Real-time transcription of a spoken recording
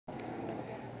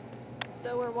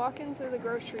So we're walking through the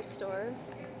grocery store.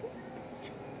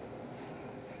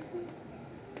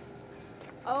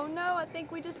 Oh no, I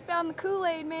think we just found the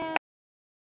Kool-Aid man.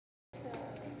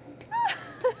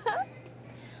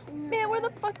 Man, where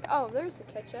the fuck? Oh, there's the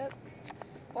ketchup.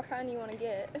 What kind do you want to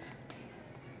get?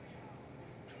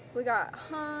 We got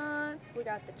Hunt's, we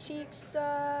got the cheap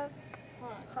stuff,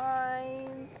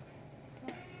 Heinz.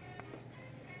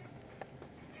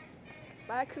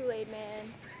 Buy Kool-Aid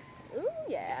man. Ooh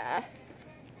yeah.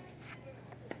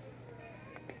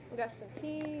 We got some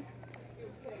tea.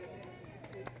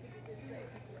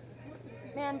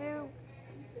 Man,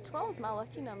 dude, 12 is my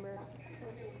lucky number.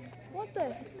 What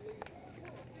the?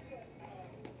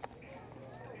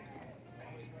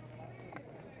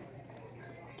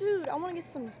 Dude, I want to get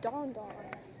some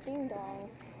don-dons,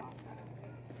 ding-dongs.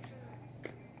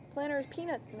 Planters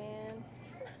peanuts, man.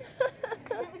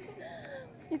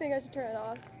 You think I should turn it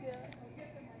off? Yeah.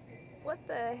 What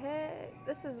the heck?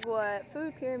 This is what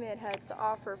Food Pyramid has to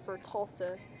offer for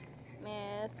Tulsa.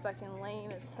 Man, it's fucking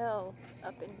lame as hell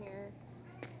up in here.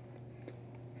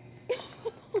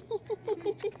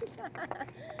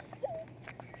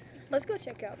 Let's go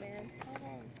check out, man.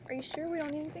 Are you sure we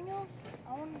don't need anything else?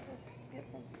 I want to just get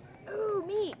some. Ooh,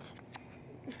 meat!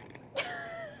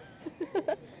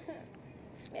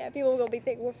 Yeah, people will be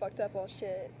thinking we're fucked up all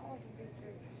shit. I want some beef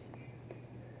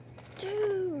jerky.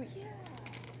 Dude, yeah.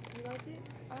 You like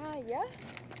it? Yeah.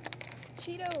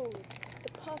 Cheetos,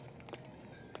 the puffs.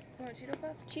 You want Cheeto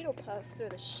Puffs? Cheeto puffs are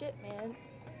the shit, man.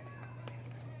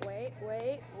 Wait.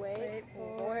 Wait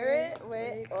Oh, for it.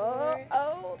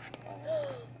 oh.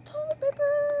 Toilet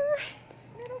paper.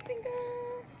 Middle finger.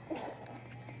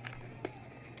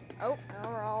 Oh, now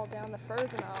we're all down the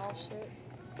frozen aisle, shit.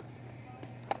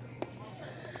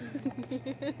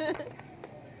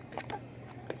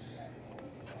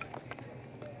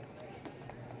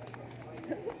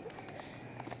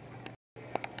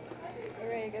 You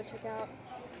ready to go check out?